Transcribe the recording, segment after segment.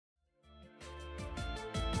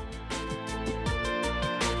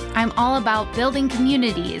I'm all about building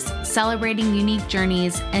communities, celebrating unique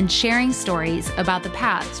journeys, and sharing stories about the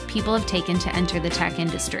paths people have taken to enter the tech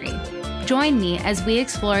industry. Join me as we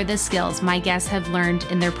explore the skills my guests have learned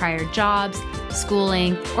in their prior jobs,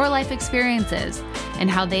 schooling, or life experiences,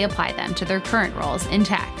 and how they apply them to their current roles in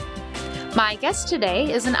tech. My guest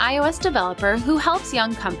today is an iOS developer who helps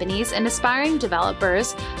young companies and aspiring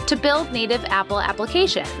developers to build native Apple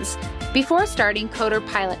applications. Before starting Coder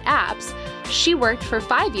Pilot Apps, she worked for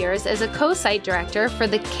 5 years as a co-site director for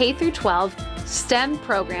the K-12 STEM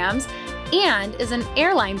programs and is an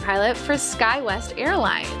airline pilot for SkyWest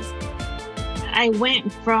Airlines. I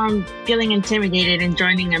went from feeling intimidated and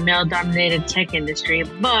joining a male-dominated tech industry,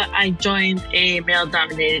 but I joined a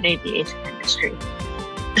male-dominated aviation industry.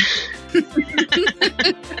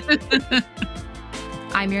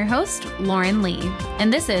 I'm your host, Lauren Lee,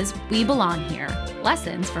 and this is We Belong Here,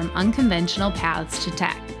 Lessons from Unconventional Paths to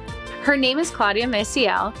Tech. Her name is Claudia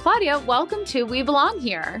Maciel. Claudia, welcome to We Belong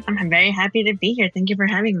Here. I'm very happy to be here. Thank you for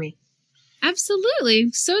having me. Absolutely.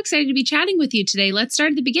 So excited to be chatting with you today. Let's start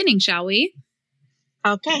at the beginning, shall we?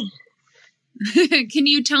 Okay. Can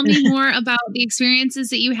you tell me more about the experiences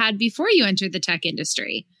that you had before you entered the tech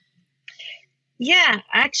industry? Yeah,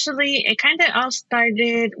 actually, it kind of all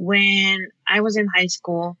started when I was in high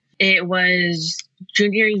school. It was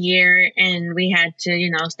junior year, and we had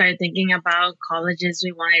to, start thinking about colleges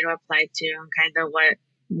we wanted to apply to and kind of what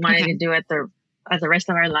we wanted to do at the rest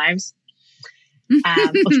of our lives.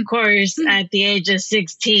 Of course, at the age of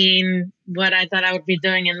 16, what I thought I would be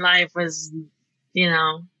doing in life was,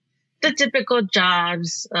 the typical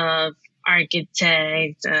jobs of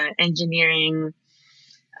architect, engineering.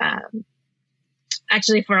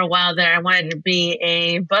 Actually, for a while there, I wanted to be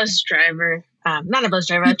a bus driver, not a bus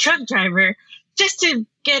driver, a truck driver, just to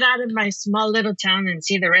get out of my small little town and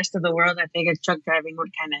see the rest of the world. I figured truck driving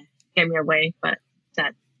would kind of get me away, but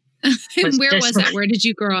that. And where was that? Where did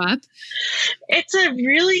you grow up? It's a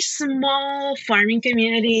really small farming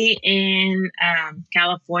community in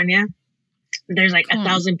California. There's like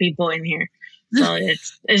 1,000 people in here. So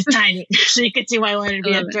it's tiny. So you can see why I wanted to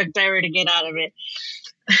be a truck driver to get out of it.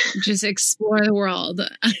 Just explore the world.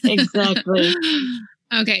 Exactly.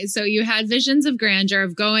 Okay. So you had visions of grandeur,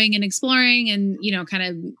 of going and exploring and, kind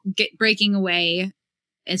of breaking away.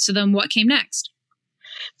 And so then what came next?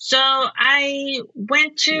 So I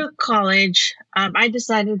went to college. I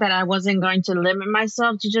decided that I wasn't going to limit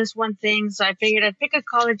myself to just one thing. So I figured I'd pick a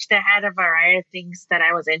college that had a variety of things that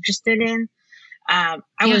I was interested in. I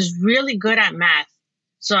was really good at math.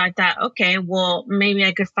 So I thought, okay, well, maybe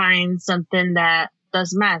I could find something that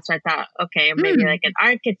does math. So I thought, okay, maybe like an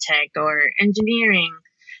architect or engineering.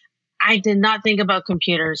 I did not think about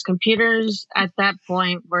computers. Computers at that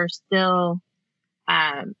point were still,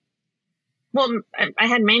 I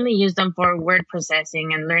had mainly used them for word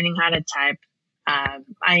processing and learning how to type.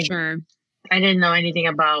 I didn't know anything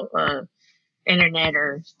about internet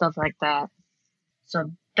or stuff like that.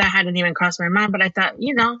 So that hadn't even crossed my mind. But I thought,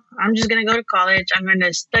 I'm just going to go to college. I'm going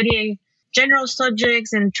to study general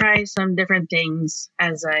subjects and try some different things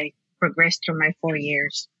as I progress through my 4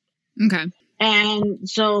 years. Okay. And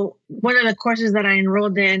so one of the courses that I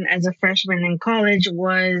enrolled in as a freshman in college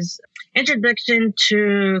was Introduction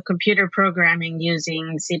to Computer Programming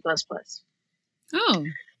using C++. Oh.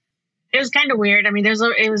 It was kind of weird. I mean,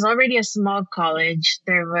 it was already a small college.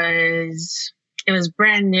 It was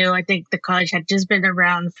brand new. I think the college had just been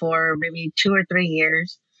around for maybe 2 or 3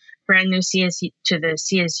 years. Brand new CSU to the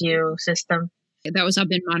CSU system. That was up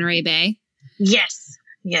in Monterey Bay? Yes,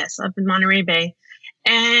 up in Monterey Bay.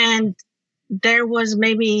 And there was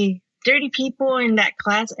maybe 30 people in that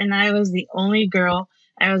class, and I was the only girl.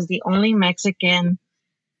 I was the only Mexican.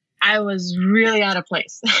 I was really out of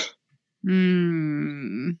place.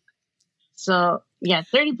 So,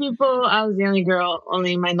 30 people. I was the only girl,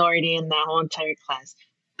 only minority in that whole entire class.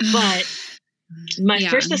 But my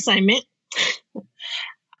first assignment,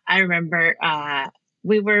 I remember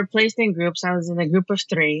we were placed in groups. I was in a group of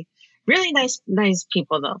 3. Really nice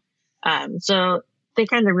people, though. So they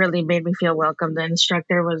kind of really made me feel welcome. The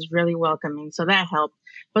instructor was really welcoming, so that helped.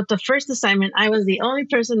 But the first assignment, I was the only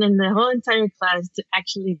person in the whole entire class to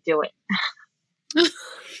actually do it.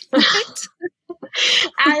 What?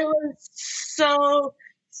 I was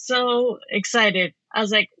so excited. I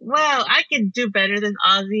was like, wow, I can do better than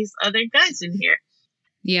all these other guys in here.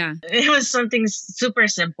 Yeah. It was something super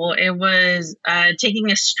simple. It was taking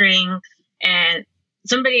a string and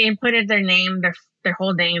somebody inputted their name, their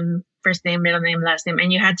whole name, first name, middle name, last name,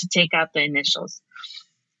 and you had to take out the initials.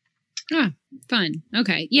 Ah, fun.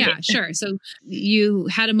 Okay. Yeah, sure. So you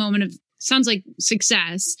had a moment of sounds like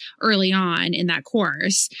success early on in that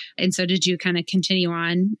course. And so did you kind of continue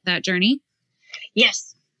on that journey?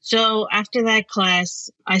 Yes. So after that class,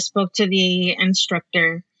 I spoke to the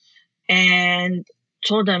instructor and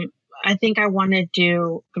told him, I think I want to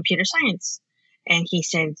do computer science. And he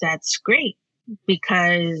said, that's great.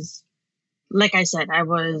 Because like I said, I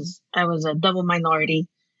was a double minority.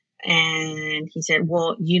 And he said,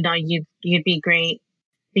 well, you'd be great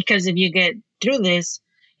because if you get through this,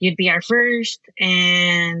 you'd be our first.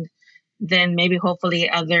 And then maybe hopefully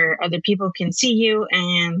other people can see you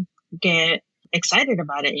and get excited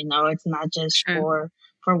about it. It's not just for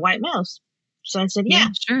white males. So I said, yeah,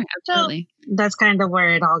 sure. Absolutely. So that's kind of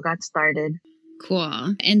where it all got started.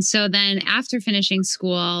 Cool. And so then after finishing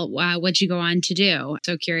school, what'd you go on to do?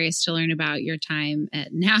 So curious to learn about your time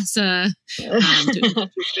at NASA.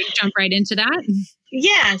 Jump right into that.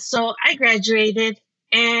 Yeah. So I graduated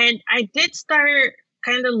and I did start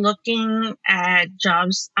kind of looking at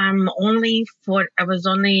jobs. I was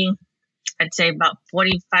only, I'd say about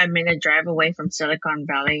 45-minute drive away from Silicon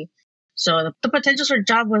Valley. So the potential for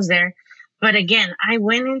job was there. But again, I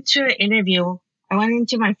went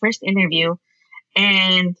into my first interview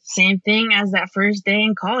and same thing as that first day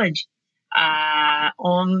in college.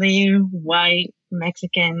 Only white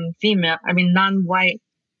Mexican female, non-white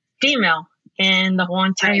female in the whole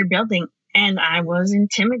entire building. And I was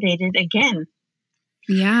intimidated again.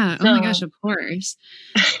 Yeah. Oh my gosh, of course.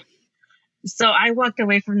 So I walked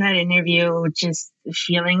away from that interview just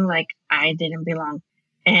feeling like I didn't belong.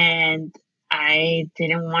 And I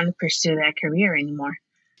didn't want to pursue that career anymore.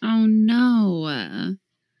 Oh no.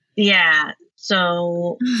 Yeah.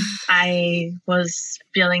 So I was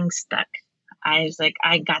feeling stuck. I was like,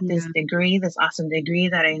 I got this degree, this awesome degree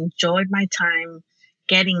that I enjoyed my time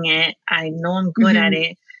getting it. I know I'm good at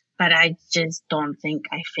it, but I just don't think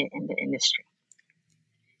I fit in the industry.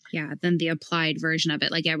 Yeah. Then the applied version of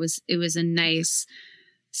it, it was a nice,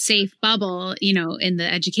 safe bubble, in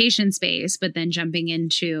the education space, but then jumping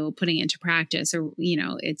into putting it into practice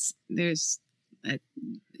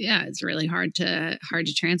it's really hard to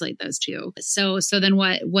translate those two. So then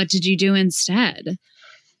what did you do instead?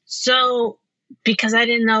 So because I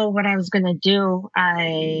didn't know what I was going to do,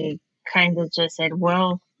 I kind of just said,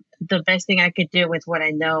 well, the best thing I could do with what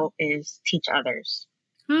I know is teach others.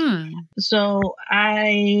 So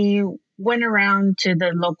I went around to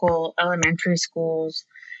the local elementary schools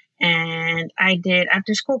and I did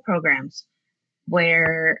after school programs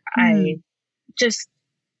where I just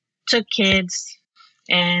took kids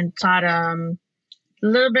and taught them a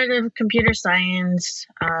little bit of computer science,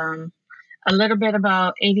 a little bit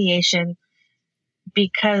about aviation,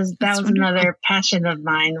 because that was wonderful. Another passion of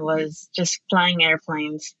mine was just flying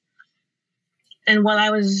airplanes. And while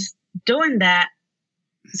I was doing that,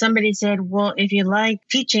 somebody said, well, if you like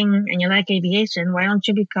teaching and you like aviation, why don't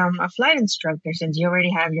you become a flight instructor since you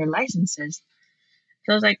already have your licenses?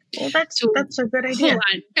 So I was like, well, that's a good idea. Hold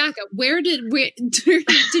on, back up. Where did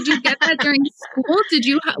you get that during school?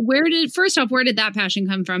 First off, where did that passion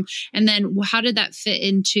come from? And then how did that fit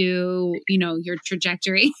into, your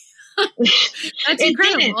trajectory? That's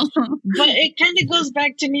incredible. But it kind of goes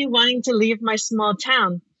back to me wanting to leave my small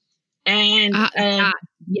town. And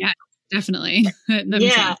yeah, definitely.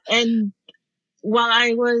 Yeah. And while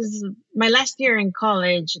I was my last year in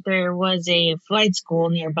college, there was a flight school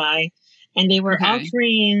nearby. And they were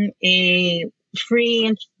offering a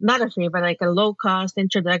low cost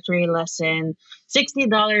introductory lesson,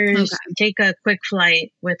 $60 to take a quick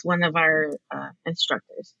flight with one of our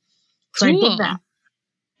instructors. So I did that.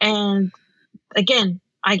 And again,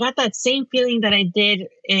 I got that same feeling that I did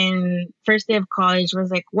in first day of college,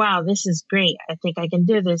 was like, wow, this is great. I think I can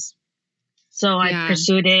do this. So I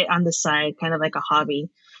pursued it on the side, kind of like a hobby,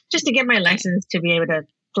 just to get my license to be able to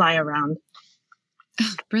fly around.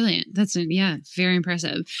 Oh, brilliant. That's very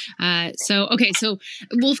impressive. So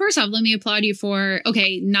first off, let me applaud you for,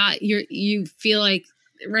 you feel like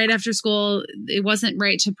right after school, it wasn't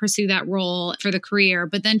right to pursue that role for the career,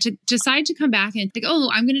 but then to decide to come back and think,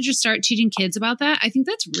 I'm going to just start teaching kids about that. I think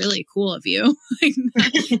that's really cool of you.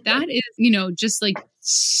 That is, just like,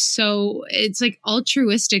 so it's like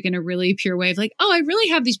altruistic in a really pure way of like, I really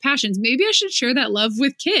have these passions. Maybe I should share that love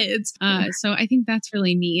with kids. So I think that's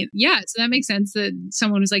really neat. Yeah. So that makes sense that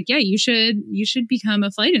someone was like, yeah, you should become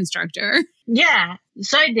a flight instructor. Yeah.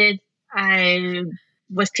 So I did. I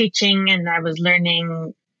was teaching and I was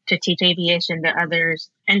learning to teach aviation to others.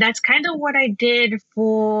 And that's kind of what I did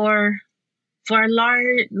for a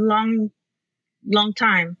long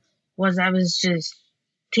time, was I was just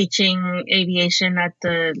teaching aviation at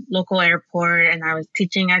the local airport and I was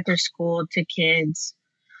teaching after school to kids.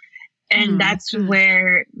 And that's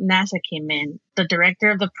where NASA came in. The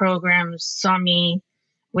director of the program saw me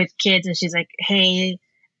with kids and she's like, hey,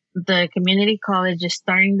 the community college is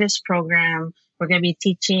starting this program. We're going to be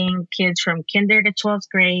teaching kids from kinder to 12th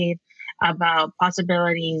grade about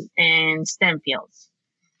possibilities in STEM fields.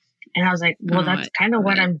 And I was like, well, that's kind of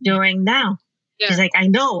what I'm doing now. Yeah. She's like, I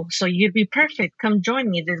know. So you'd be perfect. Come join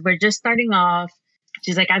me. We're just starting off.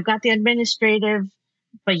 She's like, I've got the administrative,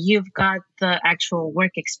 but you've got the actual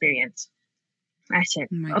work experience. I said,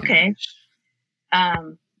 okay.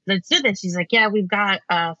 Let's do this. She's like, yeah, we've got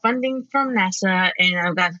funding from NASA and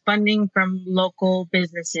I've got funding from local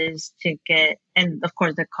businesses to get, and of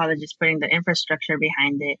course the college is putting the infrastructure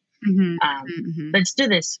behind it. Let's do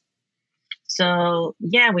this. So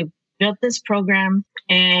yeah, we built this program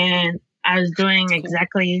and I was doing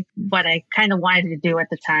exactly what I kind of wanted to do at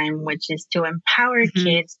the time, which is to empower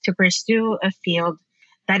kids to pursue a field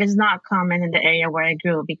that is not common in the area where I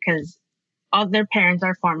grew because all their parents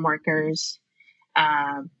are farm workers.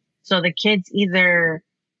 So the kids either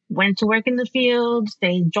went to work in the fields,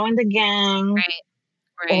 they joined the gang,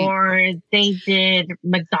 or they did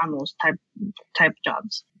McDonald's type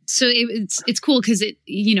jobs. So it's cool because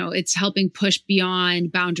it's helping push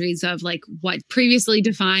beyond boundaries of like what previously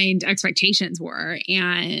defined expectations were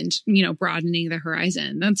and, broadening the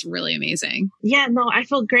horizon. That's really amazing. Yeah, no, I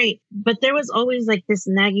feel great. But there was always like this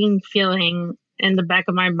nagging feeling in the back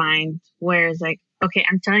of my mind where it's like, okay,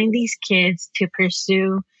 I'm telling these kids to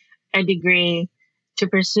pursue a degree, to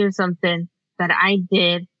pursue something that I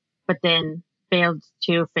did, but then failed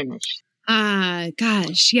to finish.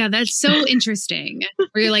 Gosh. Yeah, that's so interesting.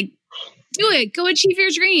 Where you're like, do it, go achieve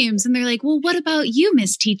your dreams. And they're like, well, what about you,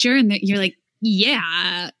 Miss Teacher? And you're like,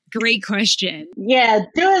 yeah, great question. Yeah,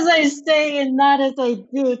 do as I say and not as I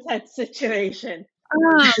do type situation.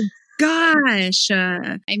 Oh, gosh.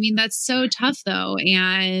 I mean, that's so tough, though.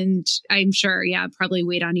 And I'm sure, probably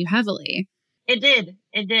weighed on you heavily. It did.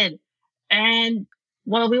 And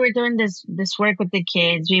while we were doing this work with the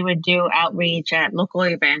kids, we would do outreach at local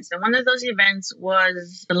events. And one of those events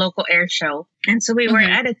was the local air show. And so we were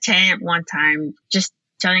at a tent one time, just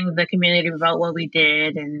telling the community about what we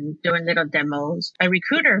did and doing little demos. A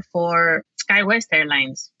recruiter for SkyWest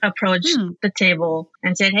Airlines approached the table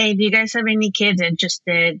and said, hey, do you guys have any kids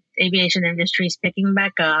interested? Aviation industry is picking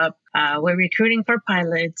back up. We're recruiting for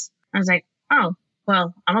pilots. I was like, oh,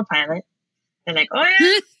 well, I'm a pilot. They're like, oh,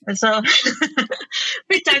 yeah. And so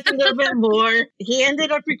we talked a little bit more. He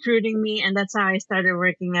ended up recruiting me, and that's how I started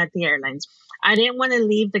working at the airlines. I didn't want to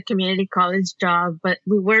leave the community college job, but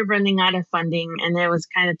we were running out of funding, and it was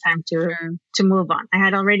kind of time to move on. I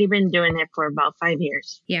had already been doing it for about 5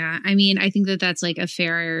 years. Yeah. I mean, I think that's like a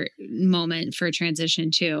fair moment for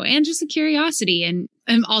transition too, and just a curiosity. And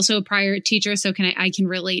I'm also a prior teacher, so I can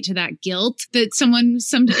relate to that guilt that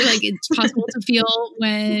someday like it's possible to feel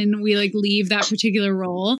when we like leave that particular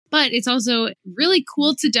role. But it's also really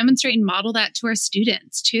cool to demonstrate and model that to our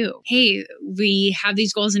students too. Hey, we have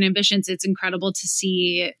these goals and ambitions. It's incredible to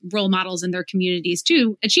see role models in their communities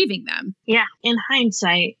too, achieving them. Yeah. In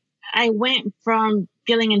hindsight, I went from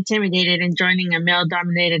feeling intimidated and joining a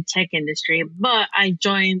male-dominated tech industry, but I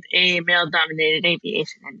joined a male-dominated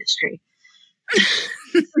aviation industry.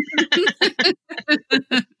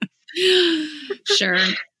 Sure.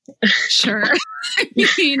 I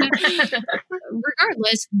mean,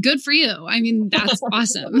 regardless, good for you. I mean, that's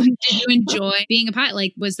awesome. Did you enjoy being a pilot?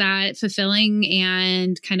 Like, was that fulfilling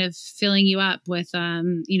and kind of filling you up with,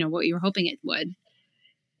 what you were hoping it would?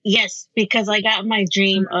 Yes, because I got my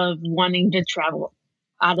dream of wanting to travel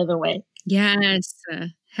out of the way. Yes.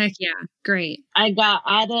 Heck yeah. Great. I got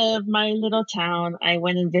out of my little town. I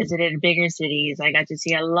went and visited bigger cities. I got to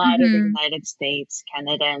see a lot of the United States,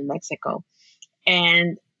 Canada, and Mexico.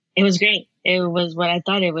 And it was great. It was what I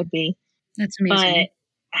thought it would be. That's amazing.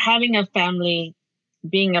 But having a family,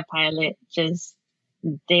 being a pilot,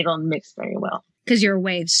 they don't mix very well. Because you're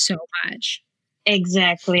away so much.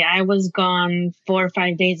 Exactly. I was gone 4 or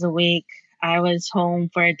 5 days a week. I was home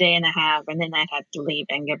for a day and a half, and then I had to leave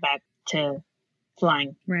and get back to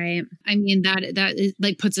flying. Right. I mean, that is,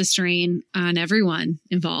 like puts a strain on everyone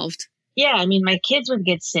involved. Yeah. I mean, my kids would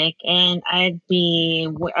get sick and I'd be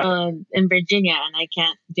in Virginia and I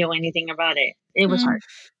can't do anything about it. It was hard.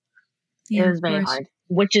 Yeah, it was very hard,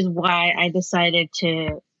 which is why I decided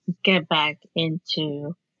to get back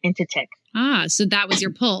into tech. So that was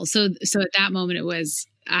your pull. So at that moment it was,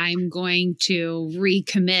 I'm going to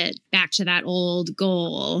recommit back to that old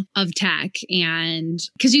goal of tech. And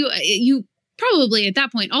because you probably at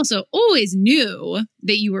that point also always knew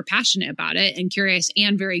that you were passionate about it and curious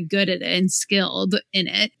and very good at it and skilled in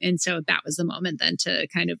it. And so that was the moment then to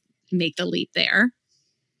kind of make the leap there.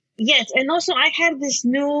 Yes, and also I had this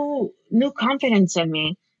new confidence in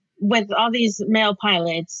me with all these male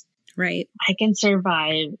pilots. Right. I can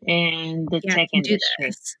survive in the tech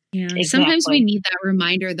industry. Yeah. Exactly. Sometimes we need that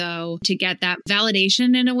reminder, though, to get that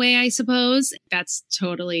validation in a way, I suppose. That's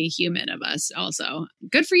totally human of us also.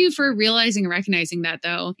 Good for you for realizing and recognizing that,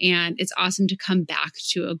 though. And it's awesome to come back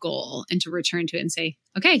to a goal and to return to it and say,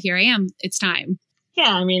 okay, here I am. It's time.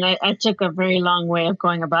 Yeah, I mean, I took a very long way of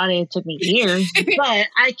going about it. It took me years, but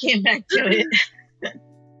I came back to it.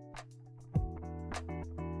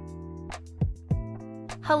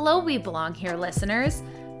 Hello, We Belong Here listeners.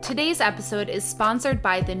 Today's episode is sponsored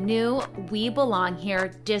by the new We Belong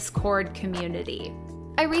Here Discord community.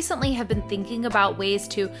 I recently have been thinking about ways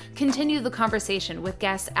to continue the conversation with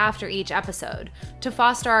guests after each episode, to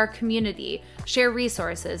foster our community, share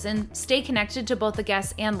resources, and stay connected to both the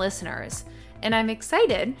guests and listeners. And I'm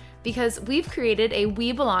excited because we've created a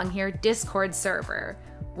We Belong Here Discord server.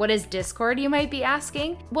 What is Discord, you might be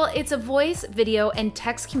asking? Well, it's a voice, video, and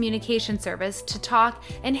text communication service to talk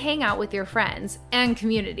and hang out with your friends and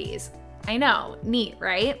communities. I know, neat,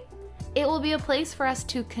 right? It will be a place for us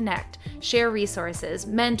to connect, share resources,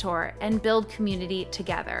 mentor, and build community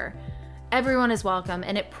together. Everyone is welcome,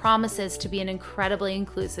 and it promises to be an incredibly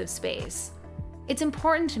inclusive space. It's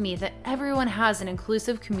important to me that everyone has an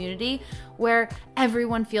inclusive community where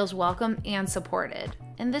everyone feels welcome and supported.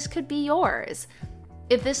 And this could be yours.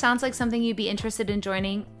 If this sounds like something you'd be interested in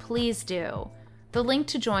joining, please do. The link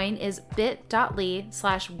to join is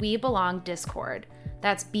bit.ly/WeBelongDiscord.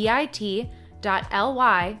 That's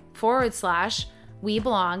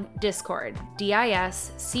bit.ly/WeBelongDiscord,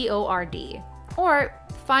 DISCORD. Or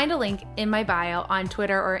find a link in my bio on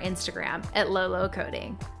Twitter or Instagram at Lolo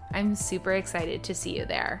Coding. I'm super excited to see you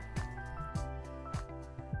there.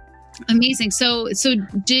 Amazing. So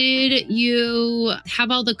did you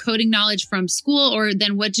have all the coding knowledge from school, or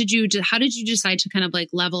then how did you decide to kind of like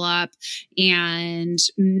level up and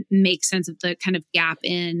make sense of the kind of gap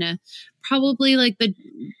in probably like the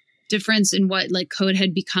difference in what like code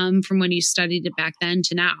had become from when you studied it back then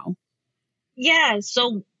to now? Yeah.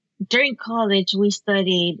 So during college, we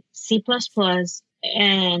studied C++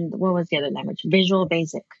 and what was the other language? Visual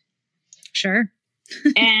Basic. Sure.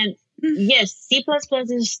 And yes, C++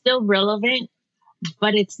 is still relevant,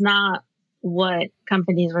 but it's not what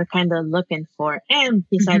companies were kind of looking for. And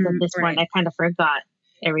besides at this point, I kind of forgot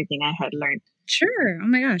everything I had learned. Sure. Oh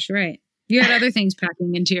my gosh, right. You had other things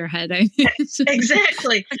packing into your head.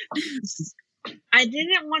 Exactly. I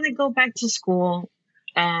didn't want to go back to school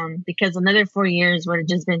because another 4 years would have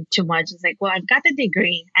just been too much. It's like, well, I've got the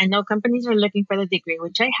degree. I know companies are looking for the degree,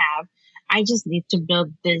 which I have. I just need to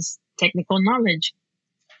build this technical knowledge.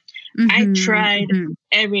 I tried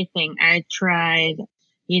everything. I tried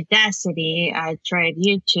Udacity. I tried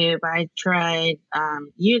YouTube. I tried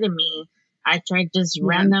Udemy. I tried just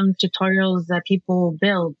random tutorials that people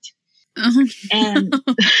built. And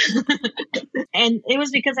and it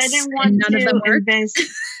was because I didn't want to invest.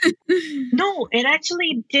 No, it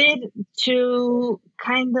actually did to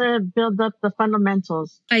kind of build up the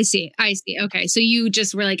fundamentals. I see. Okay. So you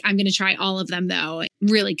just were like, I'm going to try all of them though.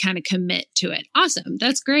 Really kind of commit to it. Awesome.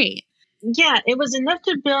 That's great. Yeah, it was enough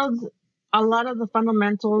to build a lot of the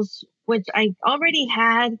fundamentals, which I already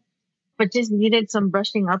had, but just needed some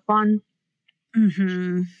brushing up on.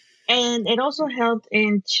 And it also helped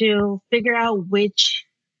to figure out which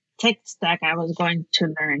tech stack I was going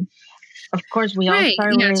to learn. Of course, we all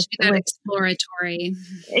start with exploratory.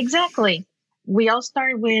 Exactly. We all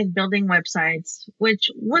start with building websites, which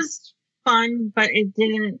was fun, but it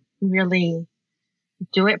didn't really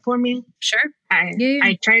do it for me. Sure.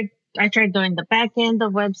 I tried doing the back end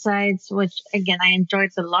of websites, which again, I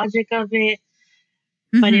enjoyed the logic of it,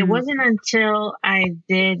 but it wasn't until I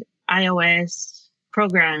did iOS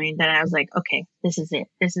programming that I was like, okay, this is it.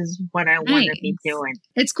 This is what I want to be doing.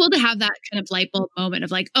 It's cool to have that kind of light bulb moment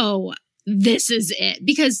of like, oh, this is it.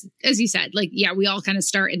 Because as you said, like, yeah, we all kind of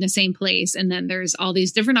start in the same place. And then there's all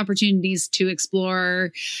these different opportunities to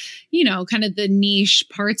explore, kind of the niche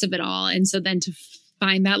parts of it all. And so then to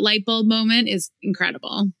find that light bulb moment is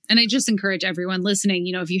incredible. And I just encourage everyone listening,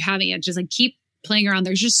 if you haven't yet, just like keep playing around.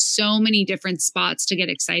 There's just so many different spots to get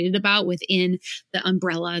excited about within the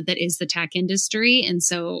umbrella that is the tech industry. And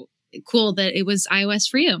so cool that it was iOS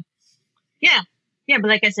for you. Yeah. Yeah. But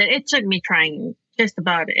like I said, it took me trying just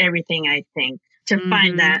about everything, I think, to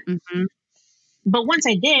find that. But once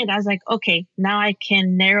I did, I was like, okay, now I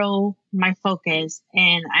can narrow my focus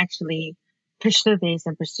and actually pursue this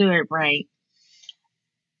and pursue it right.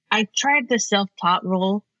 I tried the self-taught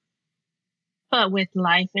role, but with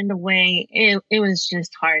life in the way, it was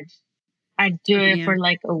just hard. I'd do it for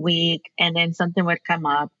like a week and then something would come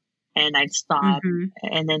up and I'd stop,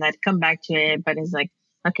 and then I'd come back to it. But it's like,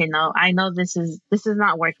 okay, no, I know this is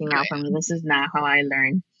not working out for me. This is not how I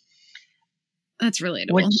learn. That's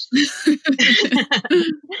relatable.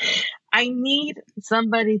 I need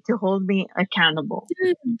somebody to hold me accountable.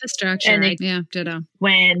 The structure, ditto.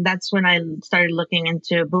 That's when I started looking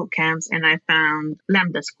into boot camps, and I found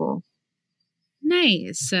Lambda School.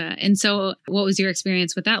 Nice. And so what was your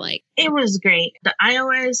experience with that like? It was great. The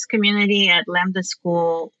iOS community at Lambda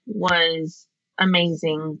School was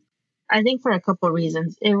amazing. I think for a couple of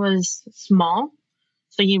reasons. It was small,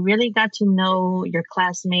 so you really got to know your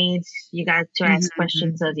classmates. You got to ask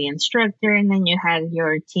questions of the instructor, and then you had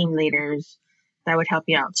your team leaders that would help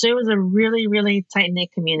you out. So it was a really, really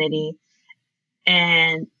tight-knit community,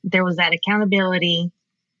 and there was that accountability.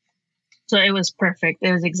 So it was perfect.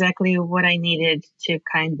 It was exactly what I needed to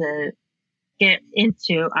kind of get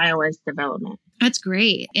into iOS development. That's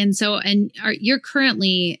great. And you're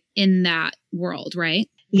currently in that world, right?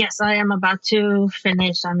 Yes, I am about to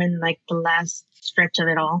finish. I'm in like the last stretch of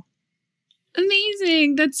it all.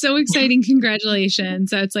 Amazing. That's so exciting.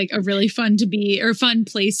 Congratulations. That's like a really fun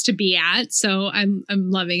place to be at. So I'm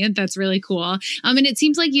loving it. That's really cool. And it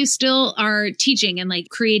seems like you still are teaching and like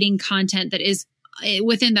creating content that is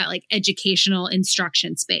within that like educational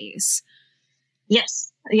instruction space.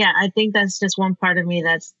 Yes. Yeah. I think that's just one part of me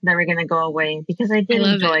that's never going to go away, because I did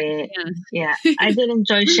enjoy it. Yeah. I did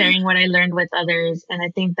enjoy sharing what I learned with others. And I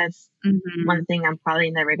think that's one thing I'm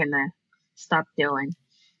probably never going to stop doing.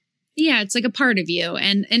 Yeah, it's like a part of you.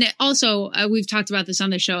 And it also, we've talked about this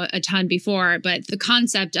on the show a ton before, but the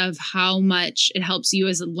concept of how much it helps you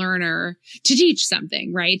as a learner to teach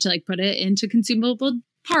something, right? To like put it into consumable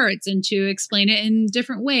parts and to explain it in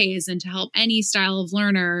different ways and to help any style of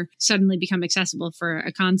learner suddenly become accessible for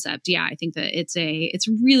a concept. Yeah, I think that it's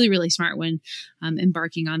really, really smart when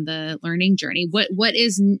embarking on the learning journey. What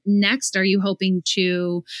is next? Are you hoping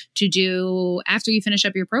to do after you finish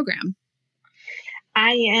up your program?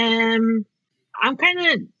 I'm kind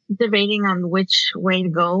of debating on which way to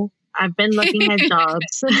go. I've been looking at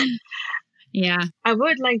jobs. Yeah. I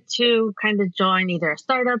would like to kind of join either a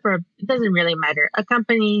startup or, it doesn't really matter, a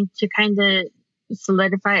company to kind of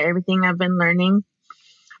solidify everything I've been learning.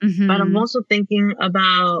 But I'm also thinking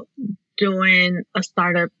about doing a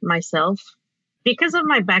startup myself because of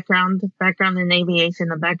my background in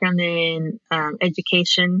aviation, a background in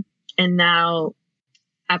education, and now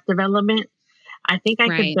app development. I think I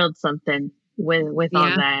could build something with all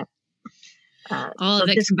that. All of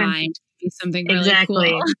it combined be something really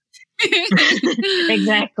cool.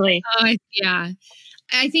 Exactly. Yeah.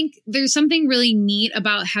 I think there's something really neat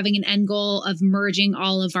about having an end goal of merging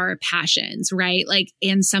all of our passions, right? Like,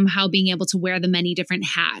 and somehow being able to wear the many different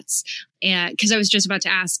hats. And because I was just about to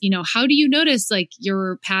ask, how do you notice like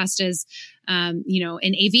your past as, in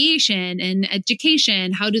aviation and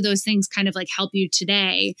education? How do those things kind of like help you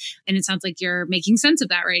today? And it sounds like you're making sense of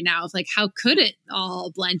that right now, of like, how could it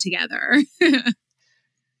all blend together?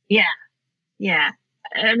 Yeah.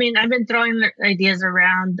 I mean, I've been throwing ideas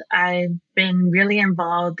around. I've been really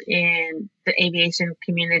involved in the aviation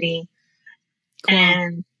community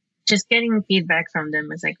and just getting feedback from them.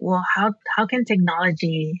 It's like, well, how can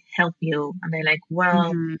technology help you? And they're like,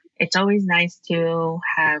 well, it's always nice to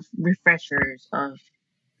have refreshers of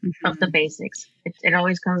the basics. It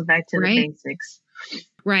always comes back to the basics.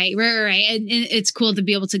 Right. And it's cool to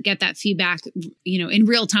be able to get that feedback, in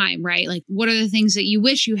real time, right? Like, what are the things that you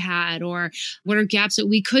wish you had, or what are gaps that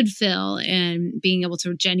we could fill? And being able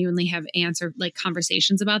to genuinely have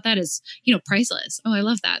conversations about that is, priceless. Oh, I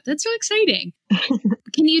love that. That's so exciting.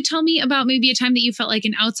 Can you tell me about maybe a time that you felt like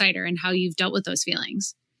an outsider and how you've dealt with those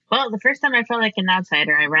feelings? Well, the first time I felt like an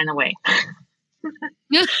outsider, I ran away.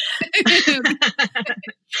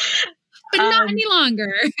 But not any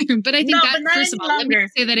longer. But I think first of all, let me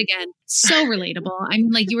say that again. So relatable. I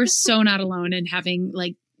mean, like, you were so not alone in having,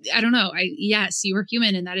 like, I don't know. Yes, you were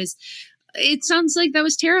human. And it sounds like that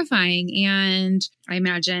was terrifying. And I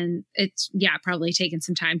imagine it's, probably taken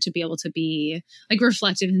some time to be able to be like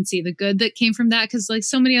reflective and see the good that came from that. Cause like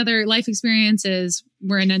so many other life experiences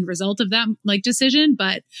were an end result of that like decision,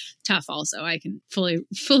 but tough also. I can fully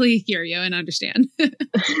hear you and understand.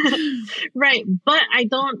 Right. But I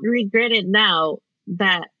don't regret it now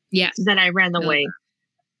that I ran away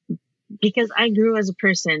because I grew as a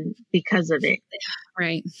person because of it.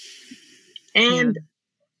 Right. And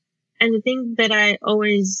the thing that I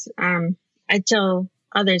always, I tell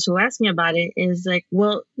others who ask me about it is like,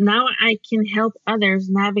 well, now I can help others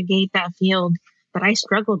navigate that field that I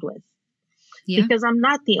struggled with. Yeah. Because I'm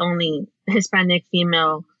not the only Hispanic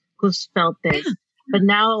female who's felt this. Yeah. But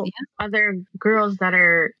now other girls that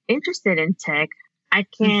are interested in tech I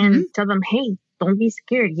can tell them, hey, don't be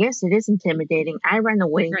scared. Yes, it is intimidating. I ran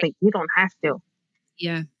away, but you don't have to.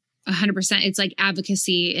 Yeah. 100%. It's like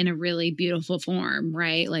advocacy in a really beautiful form,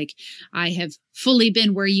 right? Like, I have fully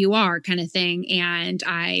been where you are kind of thing. And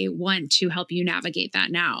I want to help you navigate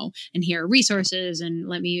that now. And here are resources, and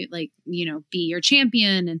let me be your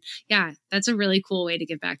champion. And yeah, that's a really cool way to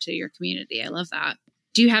give back to your community. I love that.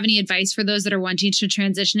 Do you have any advice for those that are wanting to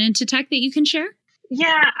transition into tech that you can share?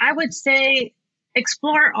 Yeah, I would say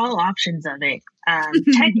explore all options of it.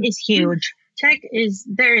 Tech is huge.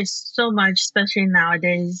 There is so much, especially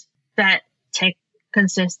nowadays, that tech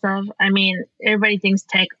consists of. I mean, everybody thinks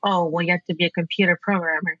tech, you have to be a computer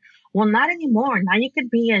programmer. Well, not anymore. Now you could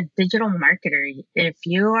be a digital marketer. If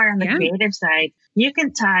you are on the creative side, you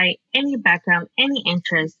can tie any background, any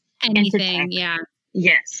interest into tech. Yeah.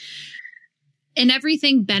 Yes. And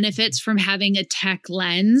everything benefits from having a tech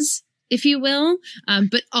lens, if you will.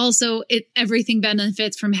 But also everything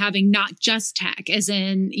benefits from having not just tech, as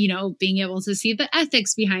in, being able to see the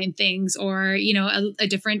ethics behind things, or, a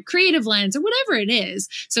different creative lens, or whatever it is.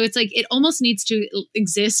 So it's like, it almost needs to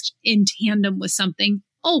exist in tandem with something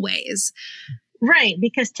always. Right.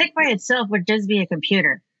 Because tech by itself would just be a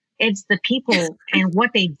computer. It's the people and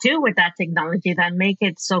what they do with that technology that make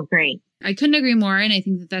it so great. I couldn't agree more. And I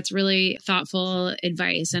think that that's really thoughtful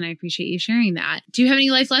advice. And I appreciate you sharing that. Do you have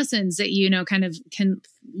any life lessons that, kind of can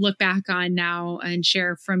look back on now and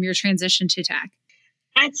share from your transition to tech?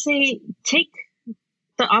 I'd say take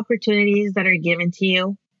the opportunities that are given to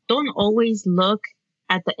you. Don't always look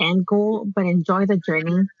at the end goal, but enjoy the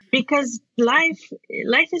journey, because life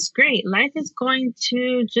is great. Life is going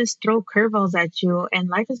to just throw curveballs at you, and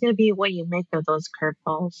life is going to be what you make of those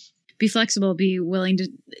curveballs. Be flexible, be willing to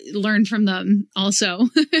learn from them also.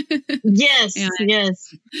 Yes.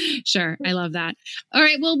 Sure. I love that. All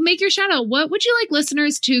right. Well, make your shout out. What would you like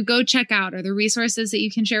listeners to go check out? Are there resources that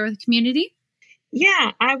you can share with the community?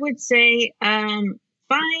 Yeah, I would say find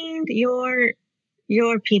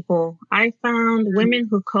your people. I found Women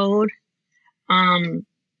Who Code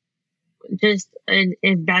just an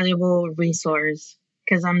invaluable resource,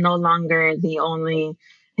 because I'm no longer the only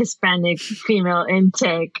Hispanic female in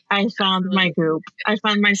tech. I found my group. I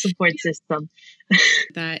found my support system.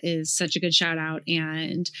 That is such a good shout out.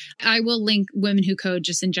 And I will link Women Who Code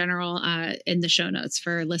just in general in the show notes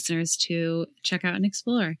for listeners to check out and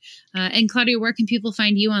explore. And Claudia, where can people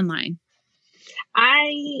find you online?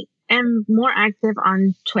 I am more active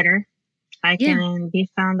on Twitter. I can be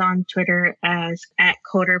found on Twitter as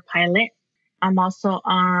 @CoderPilot. I'm also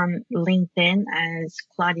on LinkedIn as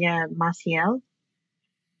Claudia Maciel.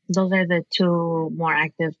 Those are the two more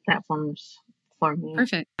active platforms for me.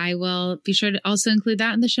 Perfect. I will be sure to also include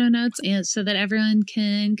that in the show notes, and so that everyone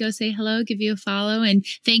can go say hello, give you a follow. And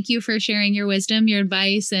thank you for sharing your wisdom, your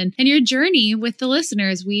advice, and your journey with the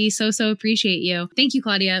listeners. We so appreciate you. Thank you,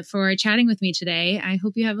 Claudia, for chatting with me today. I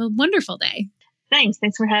hope you have a wonderful day. Thanks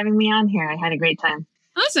for having me on here. I had a great time.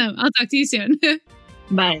 Awesome. I'll talk to you soon.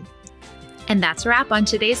 Bye. And that's a wrap on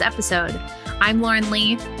today's episode. I'm Lauren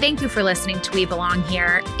Lee. Thank you for listening to We Belong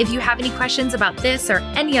Here. If you have any questions about this or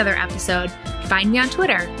any other episode, find me on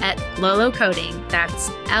Twitter @LoloCoding. That's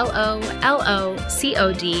LOLOCODING.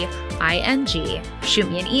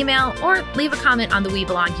 Shoot me an email or leave a comment on the We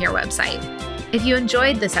Belong Here website. If you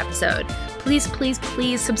enjoyed this episode, please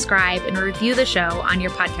subscribe and review the show on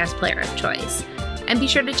your podcast player of choice. And be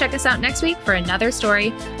sure to check us out next week for another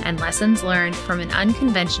story and lessons learned from an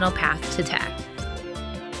unconventional path to tech.